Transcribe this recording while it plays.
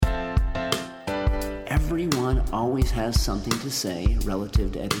someone always has something to say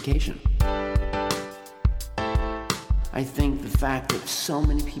relative to education. I think the fact that so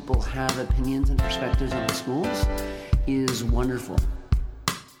many people have opinions and perspectives on the schools is wonderful.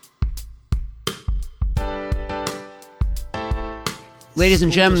 Ladies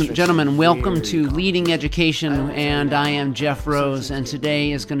and gentlemen, welcome to Leading Education, and I am Jeff Rose, and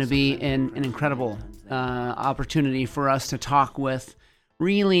today is going to be an incredible opportunity for us to talk with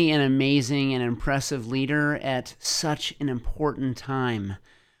really an amazing and impressive leader at such an important time.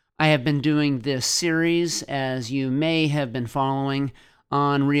 I have been doing this series, as you may have been following,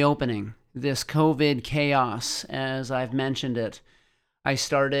 on reopening, this COVID chaos, as I've mentioned it. I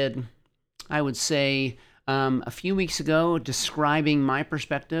started, I would say, a few weeks ago, describing my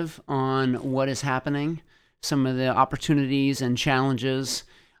perspective on what is happening, some of the opportunities and challenges.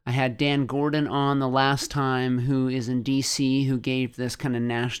 I had Dan Gordon on the last time, who is in DC, who gave this kind of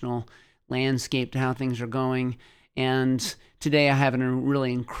national landscape to how things are going. And today I have a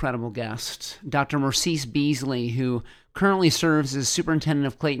really incredible guest, Dr. Maurice Beasley, who currently serves as superintendent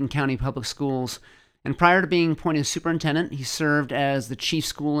of Clayton County Public Schools. And prior to being appointed superintendent, he served as the chief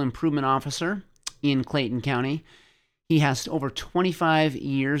school improvement officer in Clayton County. He has over 25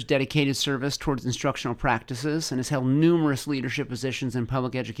 years dedicated service towards instructional practices and has held numerous leadership positions in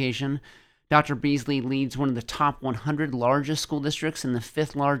public education. Dr. Beasley leads one of the top 100 largest school districts in the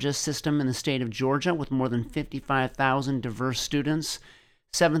fifth largest system in the state of Georgia, with more than 55,000 diverse students,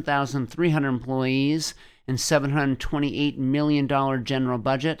 7,300 employees, and $728 million general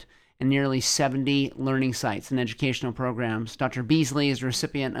budget, and nearly 70 learning sites and educational programs. Dr. Beasley is a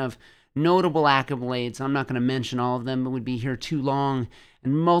recipient of notable accolades. I'm not going to mention all of them, but would be here too long,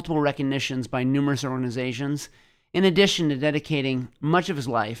 and multiple recognitions by numerous organizations. In addition to dedicating much of his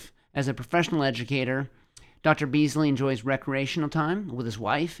life as a professional educator, Dr. Beasley enjoys recreational time with his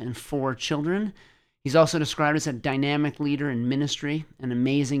wife and 4 children. He's also described as a dynamic leader in ministry, an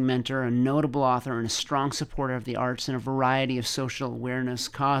amazing mentor, a notable author, and a strong supporter of the arts and a variety of social awareness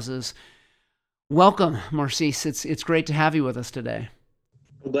causes. Welcome, Maurice. It's great to have you with us today.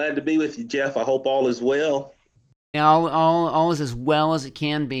 I'm glad to be with you, Jeff. I hope all is well. Yeah, all is as well as it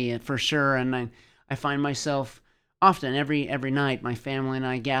can be, for sure. And I find myself often every night, my family and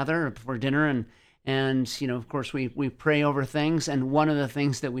I gather for dinner, and you know, of course, we pray over things. And one of the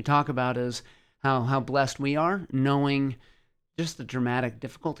things that we talk about is how blessed we are, knowing just the dramatic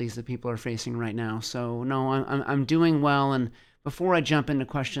difficulties that people are facing right now. So no, I'm doing well. And before I jump into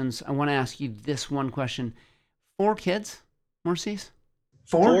questions, I want to ask you this one question: 4 kids, Maurice?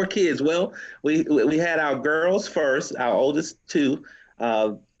 4 kids. Well, we had our girls first, our oldest 2,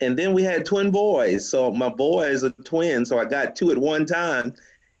 and then we had twin boys. So my boys are twins, so I got 2 at one time.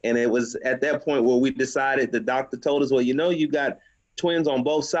 And it was at that point where we decided, the doctor told us, well, you got twins on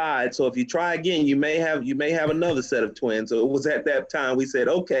both sides. So if you try again, you may have another set of twins. So it was at that time we said,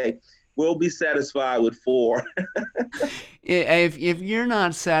 okay, we'll be satisfied with 4. If you're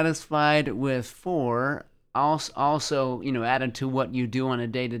not satisfied with 4, also, added to what you do on a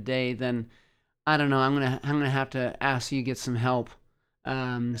day-to-day, then I don't know. I'm gonna have to ask you to get some help.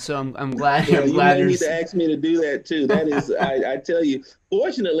 So I'm glad. Yeah, you may need to ask me to do that too. That is, I tell you.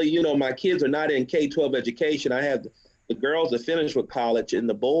 Fortunately, my kids are not in K-12 education. I have the girls that finished with college, and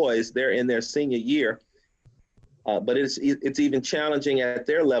the boys, they're in their senior year. But it's even challenging at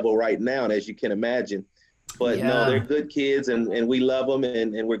their level right now, as you can imagine. But yeah. No, they're good kids, and we love them,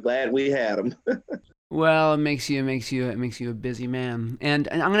 and we're glad we had them. Well, it makes you a busy man, and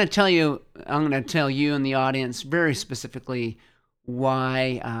I'm going to tell you and the audience very specifically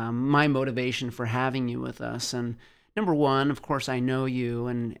why my motivation for having you with us. And number one, of course, I know you,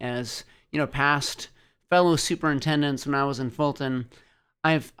 and as past fellow superintendents when I was in Fulton,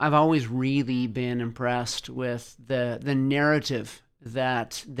 I've always really been impressed with the narrative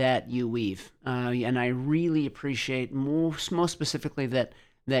that you weave, and I really appreciate most specifically that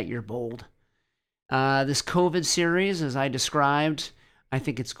you're bold. This COVID series, as I described, I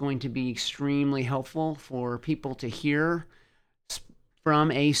think it's going to be extremely helpful for people to hear from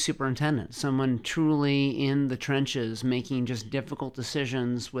a superintendent, someone truly in the trenches, making just difficult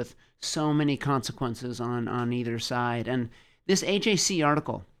decisions with so many consequences on either side. And this AJC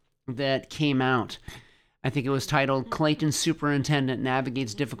article that came out, I think it was titled "Clayton Superintendent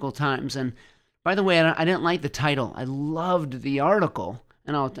Navigates Difficult Times." And by the way, I didn't like the title. I loved the article,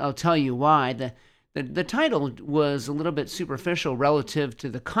 and I'll tell you why. The title was a little bit superficial relative to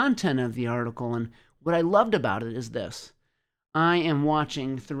the content of the article, and what I loved about it is this. I am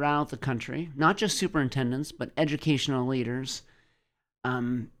watching throughout the country, not just superintendents, but educational leaders,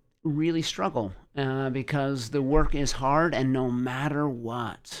 really struggle because the work is hard, and no matter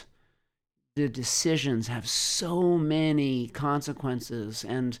what, the decisions have so many consequences,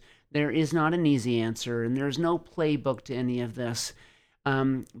 and there is not an easy answer, and there's no playbook to any of this.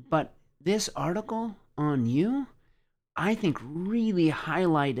 But this article on you, I think, really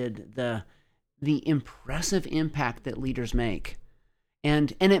highlighted the impressive impact that leaders make.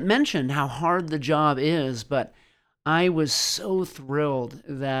 And it mentioned how hard the job is, but I was so thrilled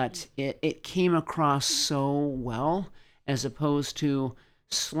that it came across so well, as opposed to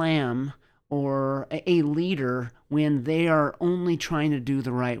slam or a leader when they are only trying to do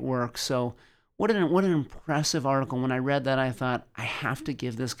the right work. So what an impressive article. When I read that, I thought, I have to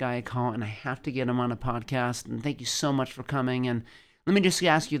give this guy a call and I have to get him on a podcast. And thank you so much for coming. And let me just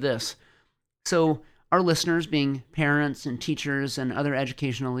ask you this. So our listeners, being parents and teachers and other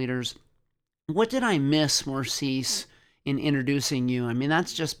educational leaders, what did I miss, Maurice, in introducing you? I mean,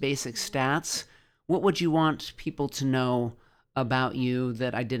 that's just basic stats. What would you want people to know about you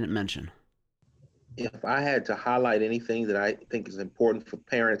that I didn't mention? If I had to highlight anything that I think is important for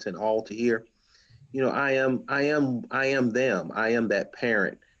parents and all to hear, I am them. I am that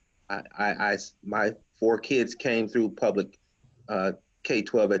parent. My four kids came through public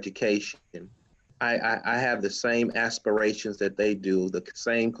K-12 education. I have the same aspirations that they do, the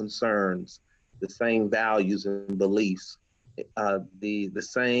same concerns, the same values and beliefs, the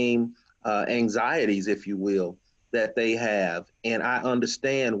same anxieties, if you will, that they have. And I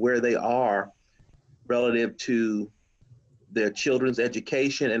understand where they are relative to their children's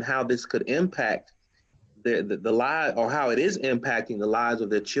education and how this could impact the lives, or how it is impacting the lives of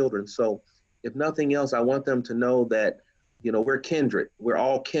their children. So if nothing else, I want them to know that, we're kindred. We're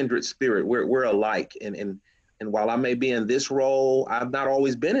all kindred spirit. We're alike. And while I may be in this role, I've not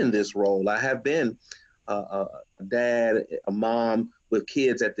always been in this role. I have been a dad, a mom with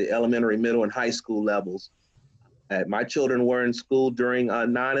kids at the elementary, middle, and high school levels. My children were in school during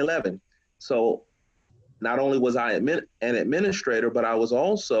 9/11. So not only was I an administrator, but I was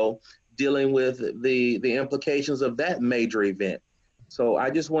also dealing with the implications of that major event. So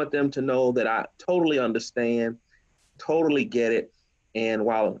I just want them to know that I totally understand, totally get it. And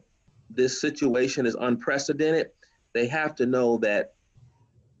while this situation is unprecedented, they have to know that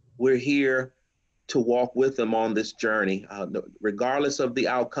we're here to walk with them on this journey, regardless of the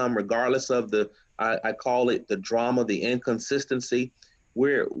outcome, regardless of I call it the drama, the inconsistency.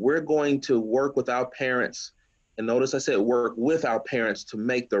 We're going to work with our parents. And notice I said work with our parents to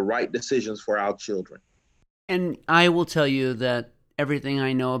make the right decisions for our children. And I will tell you that everything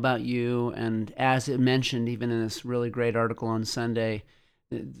I know about you, and as it mentioned even in this really great article on Sunday,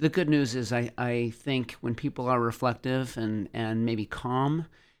 the good news is I think when people are reflective and maybe calm,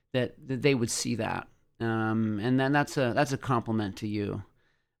 that they would see that. And then that's a compliment to you.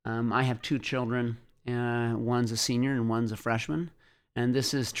 I have two children. One's a senior and one's a freshman. And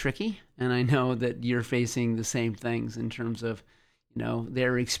this is tricky, and I know that you're facing the same things in terms of,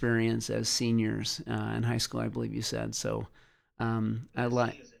 their experience as seniors in high school, I believe you said. So, I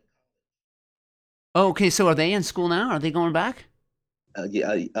like. Oh, okay. So, are they in school now? Are they going back?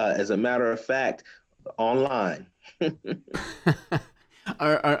 Yeah. As a matter of fact, online.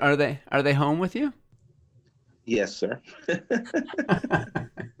 Are they home with you? Yes, sir.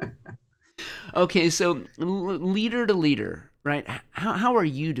 Okay, so leader to leader, right? How are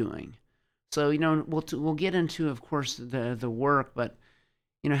you doing? So we'll get into, of course, the work, but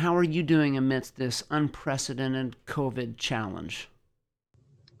how are you doing amidst this unprecedented COVID challenge?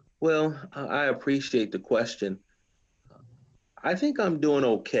 Well, I appreciate the question. I think I'm doing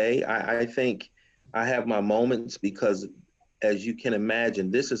okay. I think I have my moments because, as you can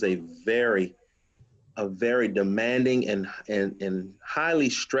imagine, this is a very demanding and highly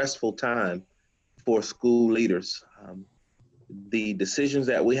stressful time for school leaders. The decisions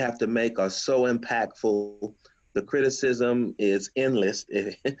that we have to make are so impactful. The criticism is endless.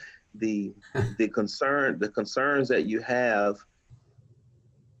 the concerns that you have,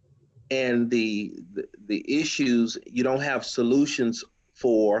 and the issues you don't have solutions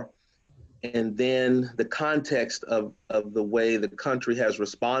for, and then the context of the way the country has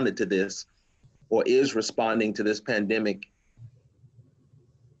responded to this, or is responding to this pandemic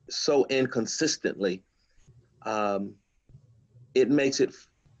so inconsistently. It makes it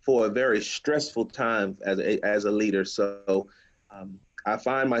for a very stressful time as a leader. So I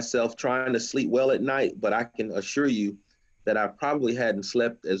find myself trying to sleep well at night, but I can assure you that I probably hadn't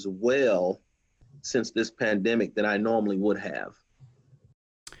slept as well since this pandemic than I normally would have.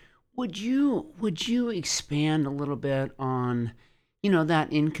 Would you expand a little bit on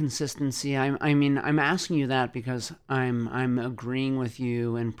that inconsistency? I mean, I'm asking you that because I'm agreeing with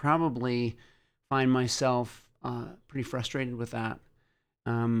you and probably find myself pretty frustrated with that.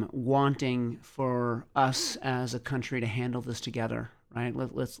 wanting for us as a country to handle this together, right?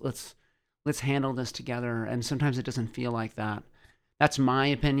 Let's handle this together, and sometimes it doesn't feel like that. That's my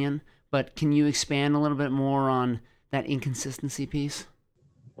opinion, but can you expand a little bit more on that inconsistency piece?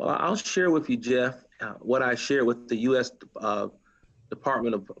 Well, I'll share with you, Jeff, what I shared with the U.S.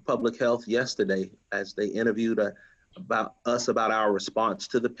 Department of Public Health yesterday as they interviewed about our response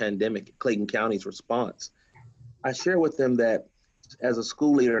to the pandemic, Clayton County's response. I share with them that as a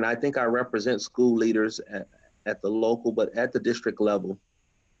school leader, and I think I represent school leaders at the local, but at the district level,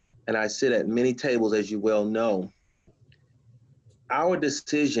 and I sit at many tables, as you well know, our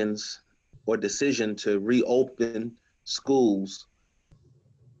decision to reopen schools,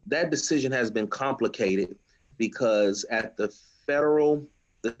 that decision has been complicated because at the federal,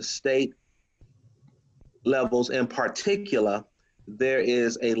 the state levels in particular, there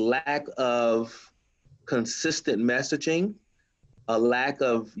is a lack of consistent messaging, a lack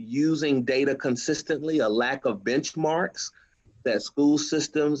of using data consistently, a lack of benchmarks that school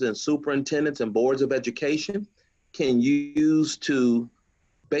systems and superintendents and boards of education can use to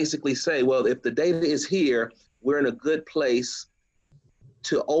basically say, well, if the data is here, we're in a good place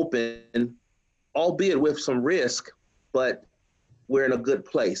to open, albeit with some risk, but we're in a good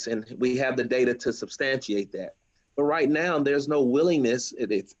place and we have the data to substantiate that. But right now, there's no willingness,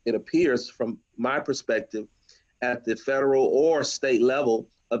 it appears from my perspective, at the federal or state level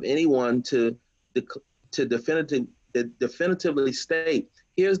of anyone to definitively state,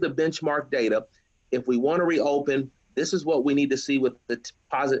 here's the benchmark data. If we want to reopen, this is what we need to see with the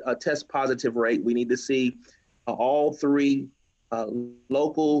test positive rate. We need to see all three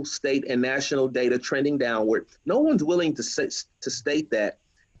local, state, and national data trending downward. No one's willing to state that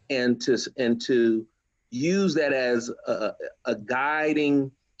and to use that as a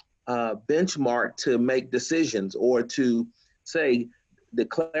guiding benchmark to make decisions, or to say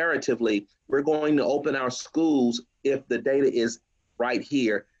declaratively, we're going to open our schools if the data is right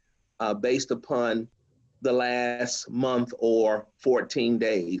here based upon the last month or 14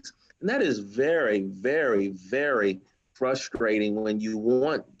 days. And that is very, very, very frustrating when you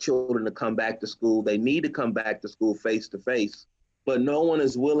want children to come back to school. They need to come back to school face to face, but no one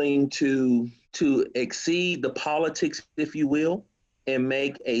is willing to exceed the politics, if you will, and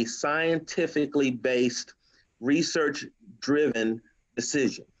make a scientifically based, research-driven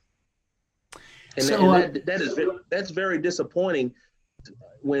decision. And that's very disappointing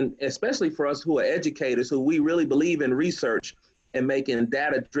when, especially for us who are educators, who we really believe in research and making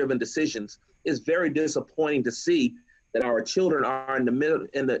data-driven decisions. It's very disappointing to see that our children are in the middle,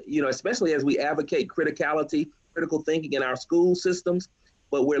 especially as we advocate criticality, critical thinking in our school systems,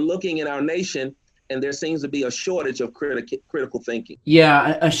 but we're looking in our nation and there seems to be a shortage of critical thinking.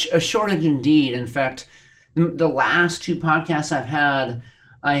 Yeah, a shortage indeed. In fact, the last two podcasts I've had,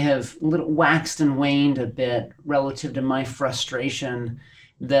 I have waxed and waned a bit relative to my frustration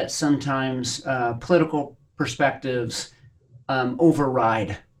that sometimes political perspectives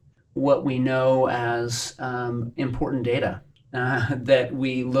override what we know as important data that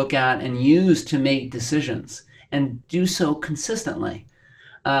we look at and use to make decisions, and do so consistently.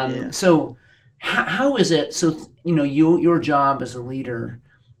 So how is it, so your job as a leader,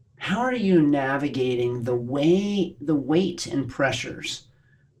 how are you navigating the weight and pressures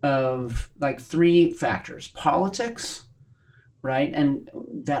of like three factors: politics, right? And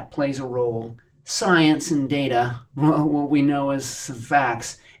that plays a role. Science and data, what we know as some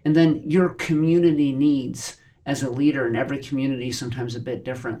facts, and then your community needs as a leader, and every community is sometimes a bit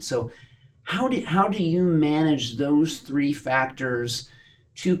different. So how do you manage those three factors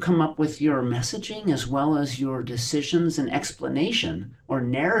to come up with your messaging as well as your decisions and explanation or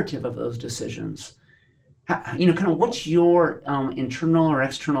narrative of those decisions? Kind of what's your internal or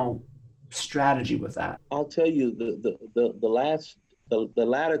external strategy with that? I'll tell you the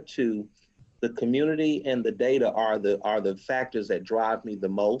latter two, the community and the data are the factors that drive me the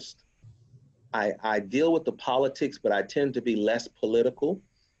most. I deal with the politics, but I tend to be less political.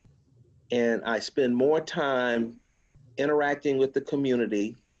 And I spend more time interacting with the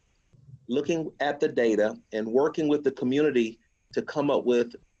community, looking at the data and working with the community to come up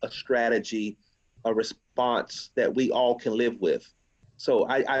with a strategy, a response that we all can live with. So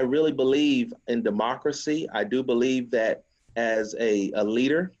I really believe in democracy. I do believe that as a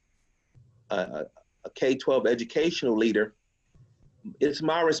leader, a K-12 educational leader, it's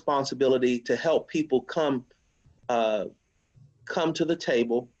my responsibility to help people come to the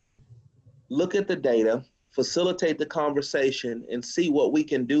table, look at the data, facilitate the conversation, and see what we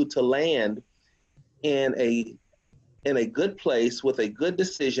can do to land in a good place with a good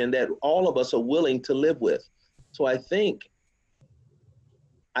decision that all of us are willing to live with. So I think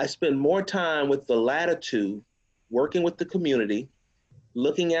I spend more time with the latter two, working with the community,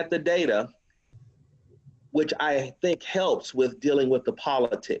 looking at the data, which I think helps with dealing with the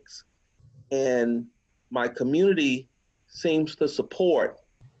politics. And my community seems to support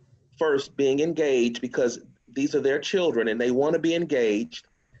first being engaged because these are their children and they want to be engaged,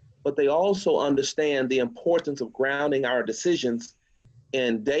 but they also understand the importance of grounding our decisions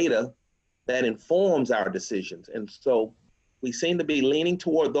in data that informs our decisions. And so we seem to be leaning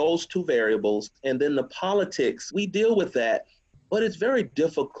toward those two variables. And then the politics, we deal with that, but it's very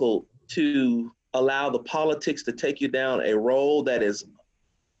difficult to allow the politics to take you down a road that is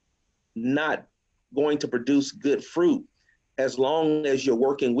not going to produce good fruit. As long as you're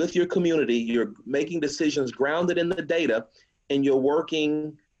working with your community, you're making decisions grounded in the data, and you're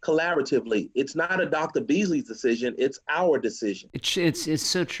working collaboratively. It's not a Dr. Beasley's decision, it's our decision. It's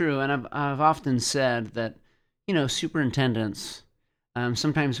so true. And I've often said that, superintendents,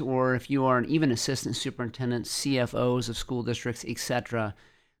 sometimes, or if you are even assistant superintendents, CFOs of school districts, etc.,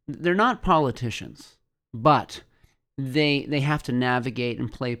 they're not politicians, but they have to navigate and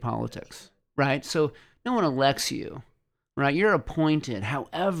play politics, right? So no one elects you, right? You're appointed.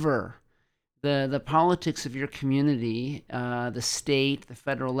 However, the politics of your community, the state, the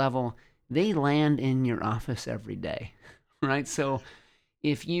federal level, they land in your office every day, right? So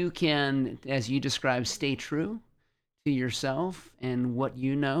if you can, as you described, stay true to yourself and what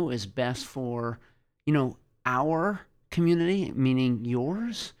you know is best for, our community, meaning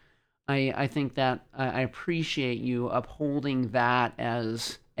yours, I think that I appreciate you upholding that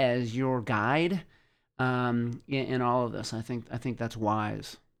as your guide in all of this. I think that's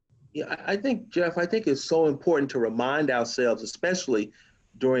wise. Yeah, I think, Jeff, it's so important to remind ourselves, especially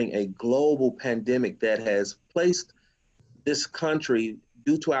during a global pandemic that has placed this country,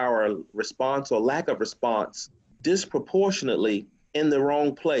 due to our response or lack of response, disproportionately in the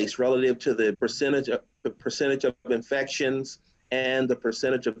wrong place relative to the percentage of infections and the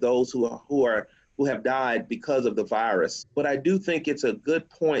percentage of those who have died because of the virus. But I do think it's a good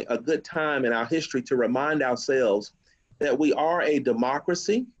point, a good time in our history to remind ourselves that we are a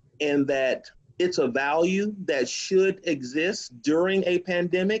democracy and that it's a value that should exist during a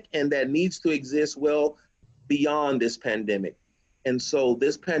pandemic and that needs to exist well beyond this pandemic. And so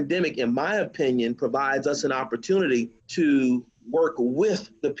this pandemic, in my opinion, provides us an opportunity to work with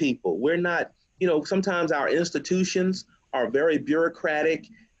the people. We're not, sometimes our institutions are very bureaucratic.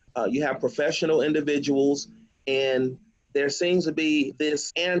 You have professional individuals, and there seems to be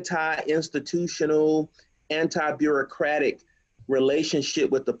this anti-institutional, anti-bureaucratic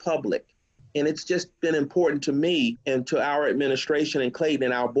relationship with the public. And it's just been important to me and to our administration in Clayton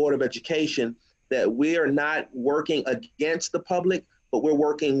and our Board of Education that we are not working against the public, but we're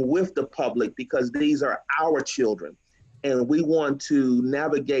working with the public because these are our children. And we want to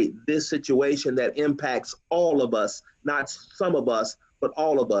navigate this situation that impacts all of us, not some of us, but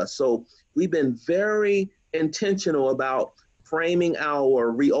all of us. So we've been very intentional about framing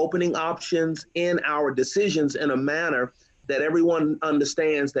our reopening options and our decisions in a manner that everyone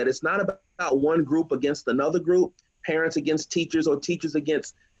understands that it's not about one group against another group, parents against teachers or teachers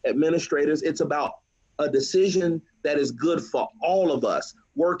against administrators. It's about a decision that is good for all of us,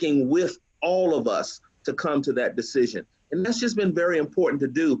 working with all of us to come to that decision. And that's just been very important to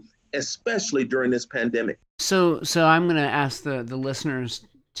do, especially during this pandemic. So I'm going to ask the listeners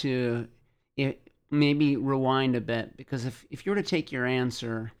to maybe rewind a bit, because if you were to take your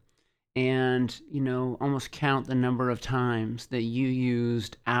answer and, almost count the number of times that you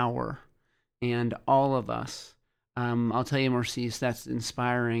used our and all of us, I'll tell you, Maurice, that's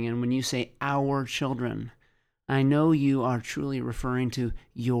inspiring. And when you say our children, I know you are truly referring to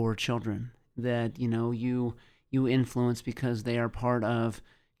your children that, you influence because they are part of,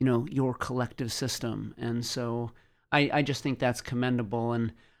 your collective system. And so I just think that's commendable.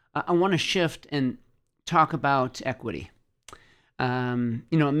 And I want to shift and talk about equity.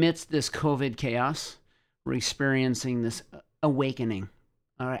 Amidst this COVID chaos, we're experiencing this awakening,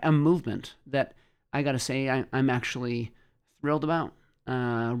 a movement that I got to say I'm actually thrilled about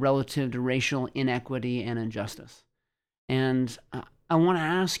relative to racial inequity and injustice. And I want to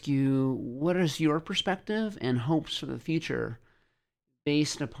ask you, what is your perspective and hopes for the future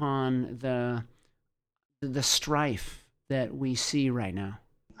based upon the strife that we see right now?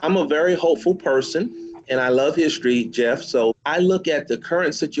 I'm a very hopeful person and I love history, Jeff. So I look at the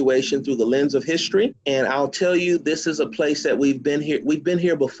current situation through the lens of history. And I'll tell you, this is a place that we've been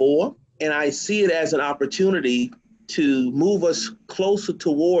here before. And I see it as an opportunity to move us closer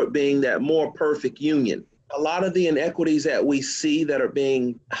toward being that more perfect union. A lot of the inequities that we see that are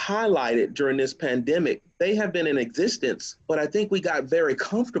being highlighted during this pandemic, they have been in existence, but I think we got very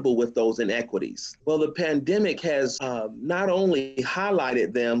comfortable with those inequities. Well, the pandemic has not only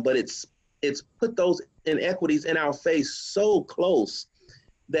highlighted them, but it's put those inequities in our face so close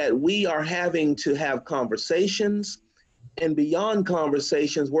that we are having to have conversations, and beyond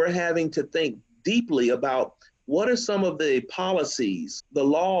conversations, we're having to think deeply about what are some of the policies, the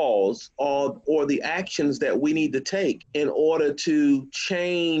laws, or the actions that we need to take in order to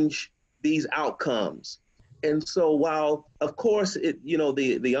change these outcomes. And so while, of course,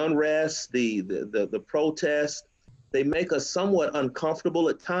 the unrest, the protests, they make us somewhat uncomfortable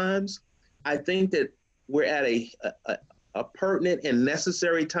at times, I think that we're at a pertinent and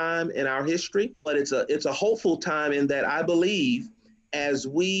necessary time in our history, but it's a hopeful time in that I believe as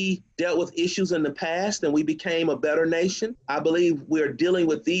we dealt with issues in the past and we became a better nation, I believe we're dealing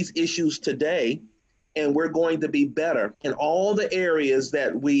with these issues today, and we're going to be better in all the areas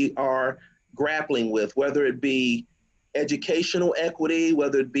that we are grappling with, whether it be educational equity,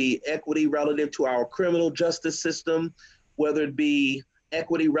 whether it be equity relative to our criminal justice system, whether it be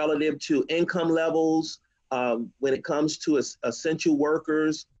equity relative to income levels, when it comes to essential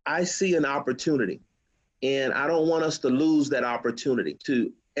workers. I see an opportunity. And I don't want us to lose that opportunity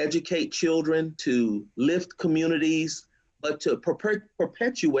to educate children, to lift communities, but to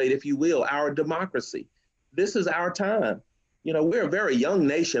perpetuate, if you will, our democracy. This is our time. We're a very young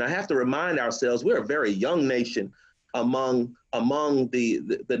nation. I have to remind ourselves we're a very young nation among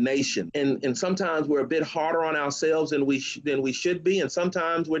the nation. And sometimes we're a bit harder on ourselves than we should be. And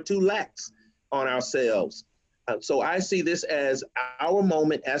sometimes we're too lax on ourselves. So I see this as our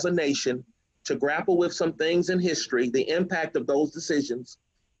moment as a nation to grapple with some things in history, the impact of those decisions,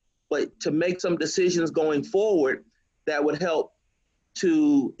 but to make some decisions going forward that would help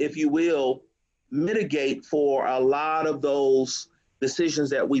to, if you will, mitigate for a lot of those decisions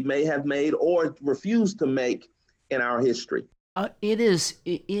that we may have made or refused to make in our history. It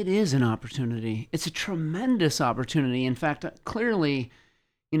is an opportunity. It's a tremendous opportunity. In fact, clearly,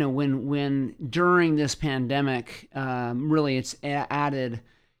 when during this pandemic, really it's added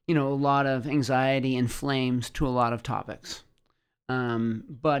a lot of anxiety and flames to a lot of topics.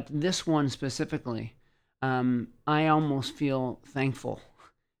 But this one specifically, I almost feel thankful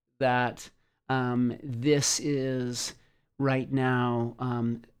that this is right now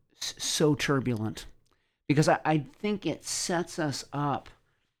so turbulent, because I think it sets us up,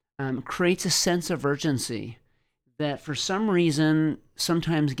 creates a sense of urgency that for some reason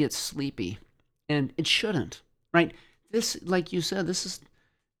sometimes gets sleepy, and it shouldn't, right? This, like you said, this is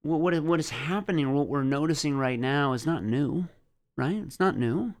what is happening, what we're noticing right now is not new, right? It's not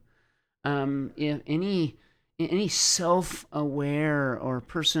new. If any self-aware or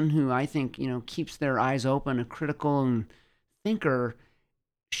person who I think keeps their eyes open, a critical and thinker,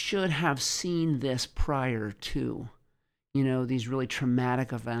 should have seen this prior to these really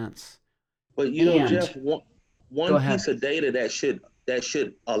traumatic events. But Jeff, one piece of data that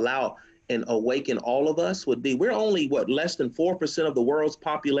should allow and awaken all of us would be, we're only less than 4% of the world's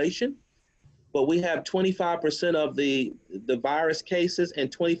population, but we have 25% of the virus cases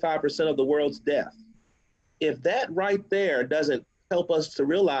and 25% of the world's death. If that right there doesn't help us to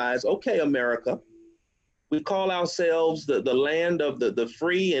realize, okay, America, we call ourselves the land of the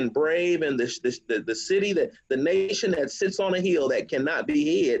free and brave, and the city, the nation that sits on a hill that cannot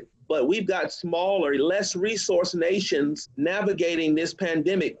be hid. But we've got smaller, less resource nations navigating this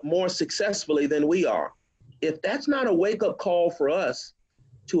pandemic more successfully than we are. If that's not a wake-up call for us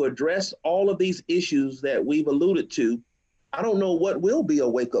to address all of these issues that we've alluded to, I don't know what will be a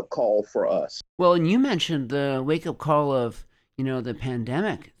wake-up call for us. Well, and you mentioned the wake-up call of, the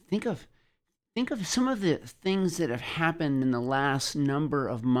pandemic. Think of some of the things that have happened in the last number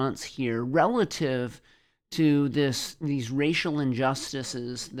of months here relative to these racial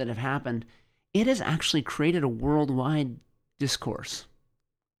injustices that have happened. It has actually created a worldwide discourse.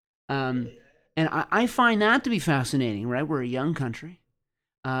 And I find that to be fascinating, right? We're a young country.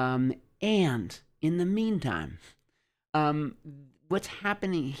 And in the meantime, what's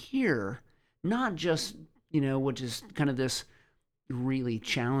happening here, not just, which is kind of this really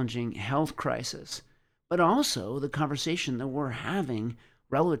challenging health crisis, but also the conversation that we're having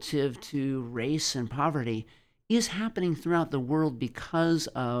relative to race and poverty is happening throughout the world because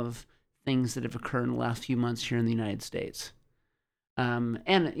of things that have occurred in the last few months here in the United States. And,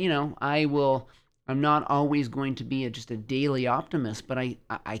 I'm not always going to be just a daily optimist, but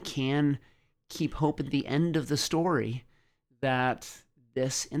I can keep hope at the end of the story that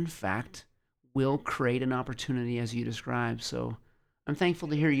this, in fact, will create an opportunity as you describe. So I'm thankful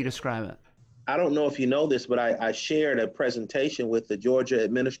to hear you describe it. I don't know if you know this, but I shared a presentation with the Georgia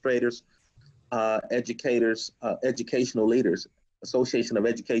Administrators, Educators, Educational Leaders, Association of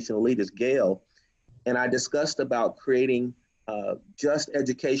Educational Leaders, GALE, and I discussed about creating just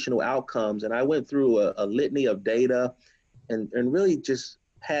educational outcomes. And I went through a litany of data and really just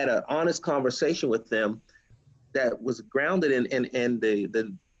had an honest conversation with them that was grounded in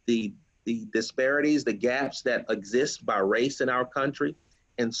the disparities, the gaps that exist by race in our country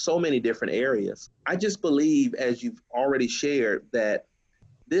in so many different areas. I just believe, as you've already shared, that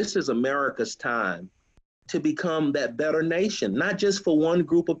this is America's time to become that better nation, not just for one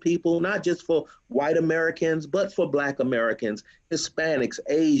group of people, not just for white Americans, but for Black Americans, Hispanics,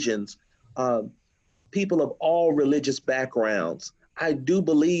 Asians, people of all religious backgrounds. I do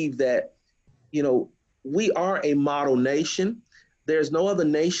believe that, you know, we are a model nation. There's no other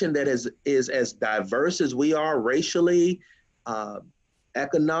nation that is as diverse as we are racially,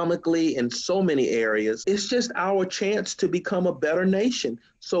 economically, in so many areas. It's just our chance to become a better nation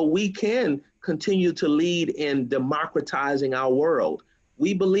so we can continue to lead in democratizing our world.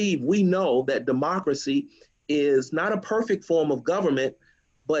 We know that democracy is not a perfect form of government,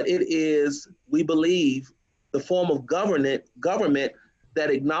 but it is, we believe, the form of government that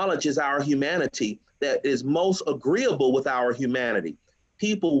acknowledges our humanity, that is most agreeable with our humanity.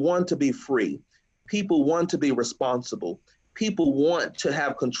 People want to be free. People want to be responsible. People want to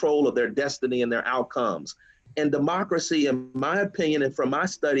have control of their destiny and their outcomes. And democracy, in my opinion, and from my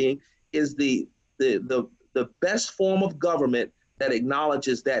studying, is the best form of government that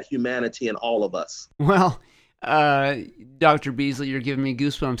acknowledges that humanity in all of us. Well, Dr. Beasley, you're giving me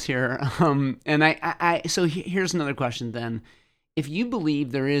goosebumps here. And so here's another question then. If you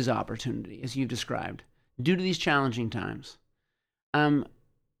believe there is opportunity, as you've described, due to these challenging times, when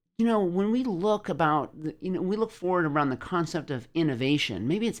we look we look forward around the concept of innovation,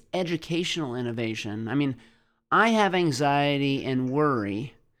 maybe it's educational innovation. I mean, I have anxiety and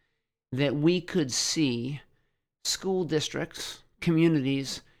worry that we could see school districts,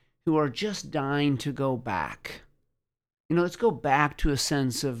 communities who are just dying to go back. Let's go back to a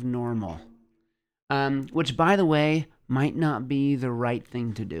sense of normal, which, by the way, might not be the right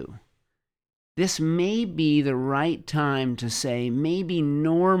thing to do. This may be the right time to say maybe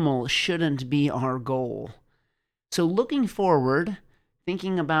normal shouldn't be our goal. So looking forward,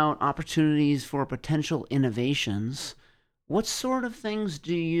 thinking about opportunities for potential innovations, what sort of things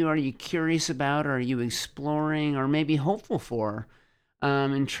are you curious about, or are you exploring, or maybe hopeful for,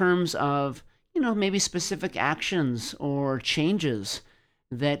 in terms of, maybe specific actions or changes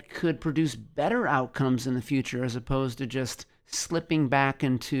that could produce better outcomes in the future, as opposed to just slipping back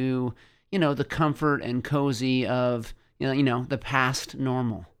into, the comfort and cozy of, the past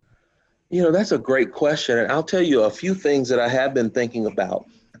normal? That's a great question. And I'll tell you a few things that I have been thinking about.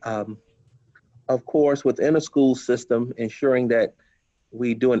 Of course, within a school system, ensuring that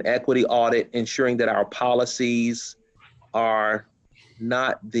we do an equity audit, ensuring that our policies are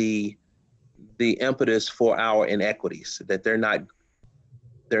not the impetus for our inequities, that they're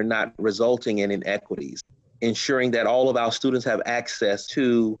not resulting in inequities. Ensuring that all of our students have access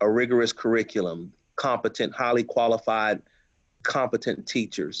to a rigorous curriculum, competent, highly qualified, competent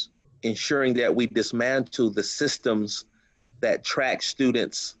teachers. Ensuring that we dismantle the systems that track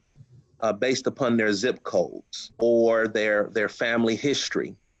students based upon their zip codes or their family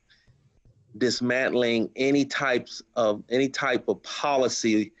history. Dismantling any type of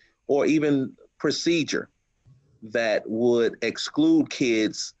policy or even procedure that would exclude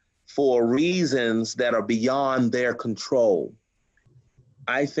kids for reasons that are beyond their control.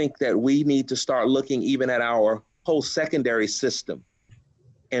 I think that we need to start looking even at our post-secondary system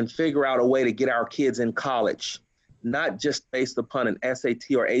and figure out a way to get our kids in college, not just based upon an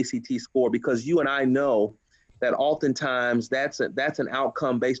SAT or ACT score, because you and I know that oftentimes that's an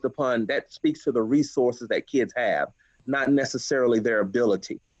outcome based upon, that speaks to the resources that kids have, not necessarily their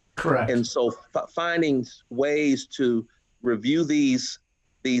ability. Correct. And so finding ways to review these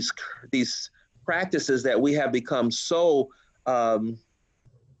practices that we have become so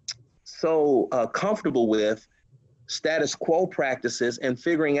comfortable with, status quo practices, and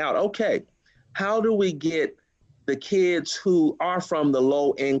figuring out, okay, how do we get the kids who are from the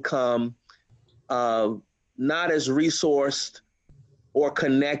low income, not as resourced or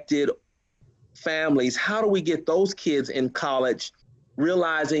connected families, how do we get those kids in college,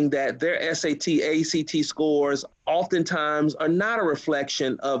 realizing that their SAT, ACT scores oftentimes are not a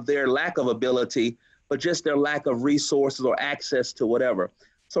reflection of their lack of ability, but just their lack of resources or access to whatever.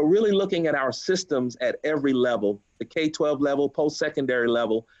 So really looking at our systems at every level, the K-12 level, post-secondary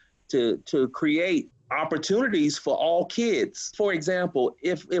level, to create opportunities for all kids. For example,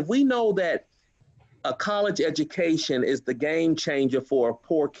 if we know that a college education is the game changer for a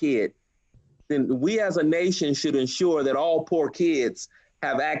poor kid, then we as a nation should ensure that all poor kids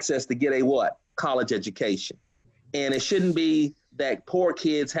have access to get a what? College education. And it shouldn't be that poor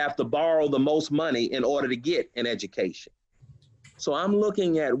kids have to borrow the most money in order to get an education. So I'm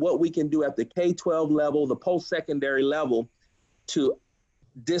looking at what we can do at the K-12 level, the post-secondary level, to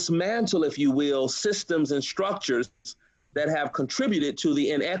dismantle, if you will, systems and structures that have contributed to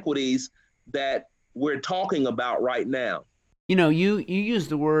the inequities that we're talking about right now. You know, you use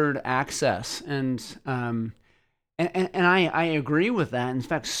the word access, and I agree with that. In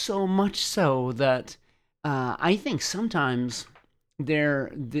fact, so much so that I think sometimes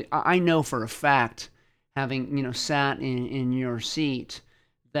I know for a fact, having sat in your seat,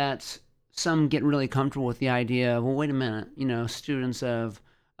 that some get really comfortable with the idea of, well, wait a minute, students of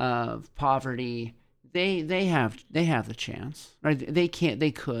poverty, they have the chance, right? They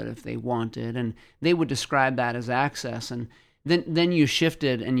could if they wanted, and they would describe that as access. And then you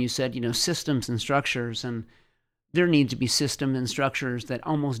shifted and you said, systems and structures, and there need to be systems and structures that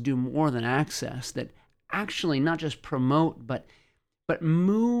almost do more than access, that actually not just promote but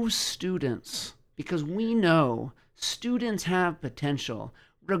move students, because we know students have potential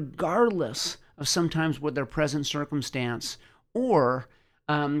regardless of sometimes what their present circumstance or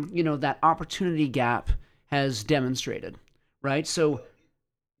that opportunity gap has demonstrated, right? So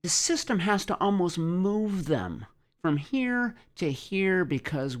the system has to almost move them from here to here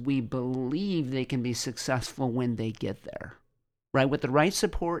because we believe they can be successful when they get there, right? With the right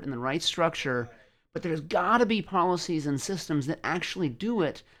support and the right structure. But there's got to be policies and systems that actually do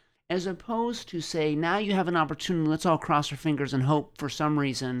it, as opposed to say, now you have an opportunity, let's all cross our fingers and hope for some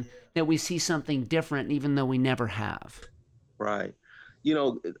reason that we see something different, even though we never have. Right.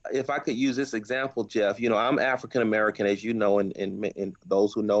 If I could use this example, Jeff, I'm African American, as you know, and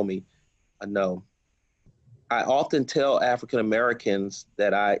those who know me know. I often tell African Americans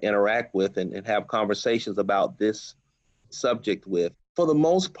that I interact with and have conversations about this subject with, for the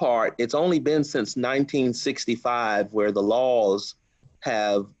most part, it's only been since 1965 where the laws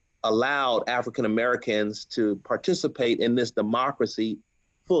have allowed African Americans to participate in this democracy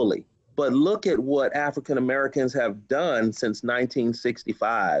fully. But look at what African Americans have done since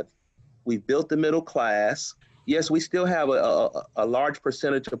 1965. We've built the middle class. Yes, we still have a large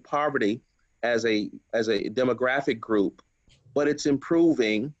percentage of poverty as a demographic group, but it's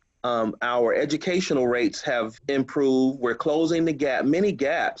improving. Our educational rates have improved. We're closing the gap, many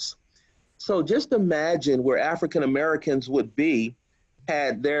gaps. So just imagine where African Americans would be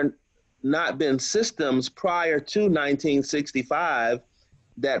had there not been systems prior to 1965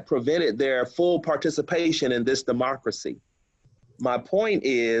 that prevented their full participation in this democracy. My point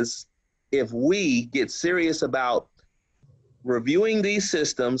is, if we get serious about reviewing these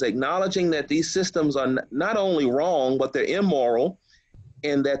systems, acknowledging that these systems are not only wrong, but they're immoral,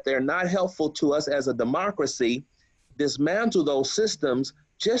 and that they're not helpful to us as a democracy, dismantle those systems,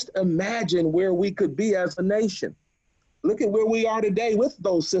 just imagine where we could be as a nation. Look at where we are today with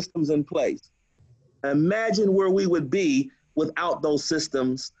those systems in place. Imagine where we would be without those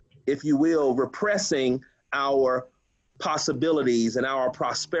systems, if you will, repressing our possibilities and our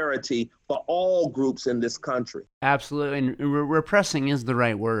prosperity for all groups in this country. Absolutely, and repressing is the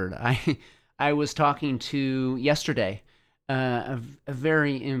right word. I was talking to yesterday a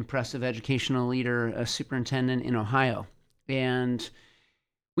very impressive educational leader, a superintendent in Ohio, and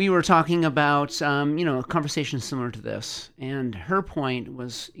we were talking about a conversation similar to this. And her point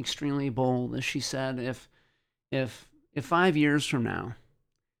was extremely bold, as she said, if 5 years from now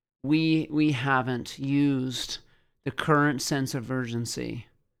we haven't used the current sense of urgency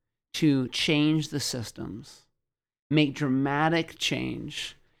to change the systems, make dramatic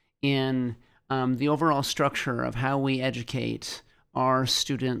change in the overall structure of how we educate our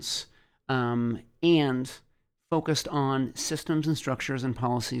students, and focused on systems and structures and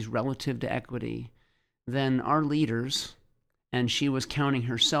policies relative to equity, then our leaders, and she was counting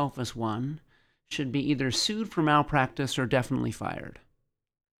herself as one, should be either sued for malpractice or definitely fired.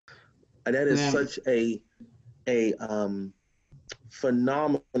 That is such a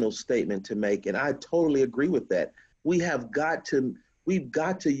phenomenal statement to make, and I totally agree with that. We've got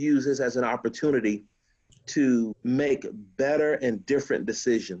to use this as an opportunity to make better and different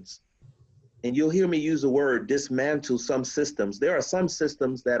decisions. And you'll hear me use the word dismantle some systems. There are some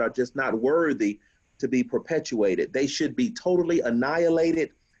systems that are just not worthy to be perpetuated. They should be totally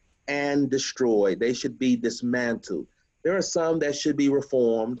annihilated and destroyed. They should be dismantled. There are some that should be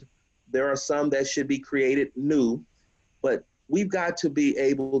reformed. There are some that should be created new. But we've got to be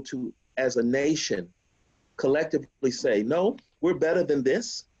able to, as a nation, collectively say, no, we're better than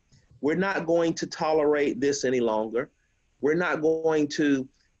this. We're not going to tolerate this any longer. We're not going to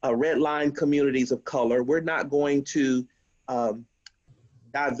redline communities of color. We're not going to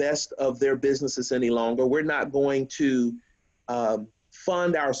divest of their businesses any longer. We're not going to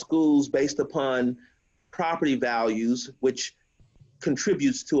fund our schools based upon property values, which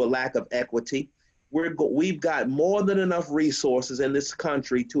contributes to a lack of equity. We've got more than enough resources in this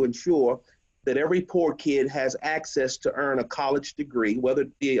country to ensure that every poor kid has access to earn a college degree, whether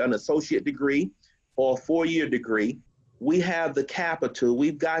it be an associate degree or a 4-year degree. We have the capital.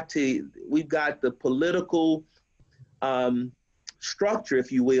 We've got the political structure,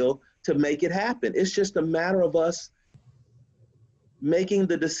 if you will, to make it happen. It's just a matter of us making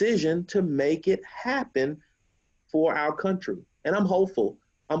the decision to make it happen for our country. And I'm hopeful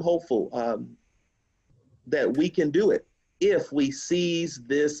that we can do it if we seize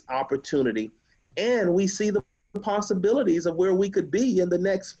this opportunity and we see the possibilities of where we could be in the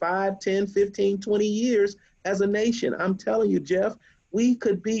next 5, 10, 15, 20 years as a nation. I'm telling you, Jeff, we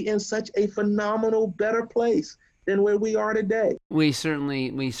could be in such a phenomenal, better place than where we are today. We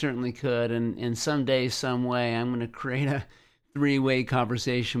certainly could. And someday, some way, I'm going to create a 3-way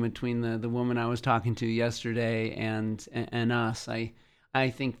conversation between the woman I was talking to yesterday and us. I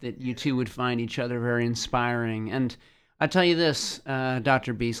think that you two would find each other very inspiring. And I tell you this,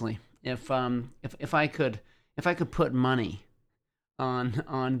 Dr. Beasley, if I could put money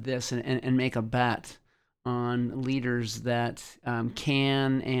on this and make a bet on leaders that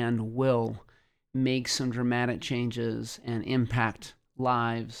can and will make some dramatic changes and impact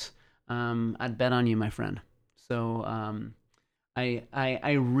lives, I'd bet on you, my friend. So I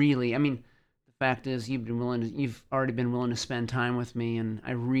mean, the fact is you've already been willing to spend time with me, and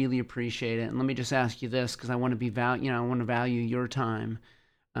I really appreciate it. And let me just ask you this, because I want to I want to value your time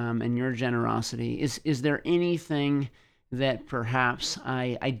and your generosity. Is there anything that perhaps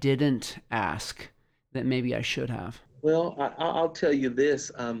I didn't ask that maybe I should have? Well, I'll tell you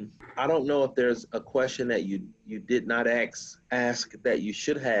this. I don't know if there's a question that you did not ask that you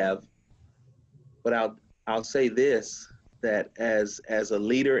should have, but I'll say this, that as a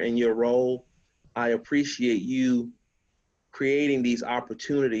leader in your role, I appreciate you creating these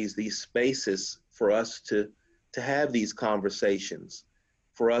opportunities, these spaces for us to have these conversations,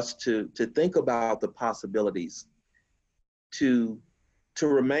 for us to think about the possibilities, to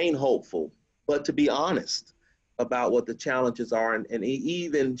remain hopeful, but to be honest about what the challenges are, and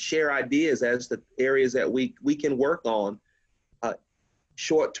even share ideas as to areas that we can work on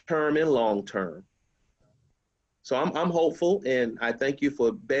short term and long term. So I'm hopeful, and I thank you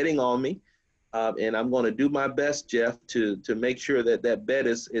for betting on me. And I'm going to do my best, Jeff, to make sure that bet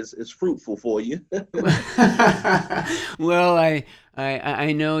is fruitful for you. Well,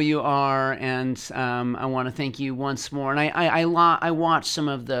 I know you are, and I want to thank you once more. And I watch some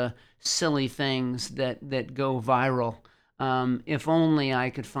of the silly things that go viral. If only I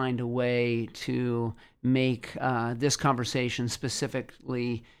could find a way to make this conversation,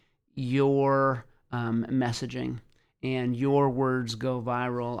 specifically your messaging and your words, go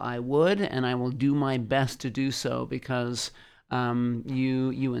viral, I would, and I will do my best to do so, because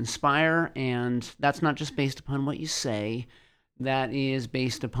you inspire, and that's not just based upon what you say, that is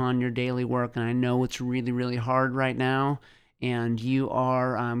based upon your daily work. And I know it's really, really hard right now, and you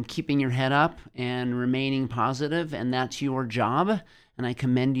are keeping your head up and remaining positive, and that's your job, and I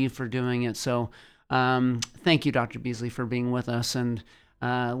commend you for doing it. So thank you, Dr. Beasley, for being with us. And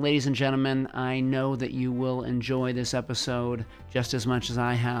ladies and gentlemen, I know that you will enjoy this episode just as much as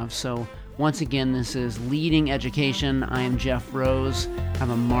I have. So once again, this is Leading Education. I am Jeff Rose.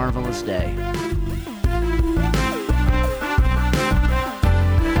 Have a marvelous day.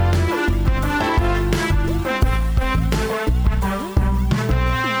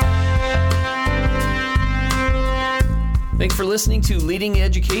 Thanks for listening to Leading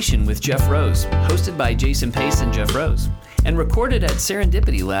Education with Jeff Rose, hosted by Jason Pace and Jeff Rose, and recorded at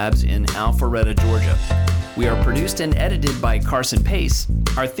Serendipity Labs in Alpharetta, Georgia. We are produced and edited by Carson Pace.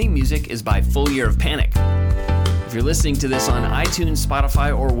 Our theme music is by Full Year of Panic. If you're listening to this on iTunes,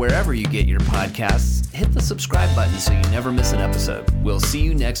 Spotify, or wherever you get your podcasts, hit the subscribe button so you never miss an episode. We'll see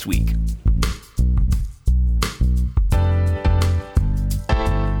you next week.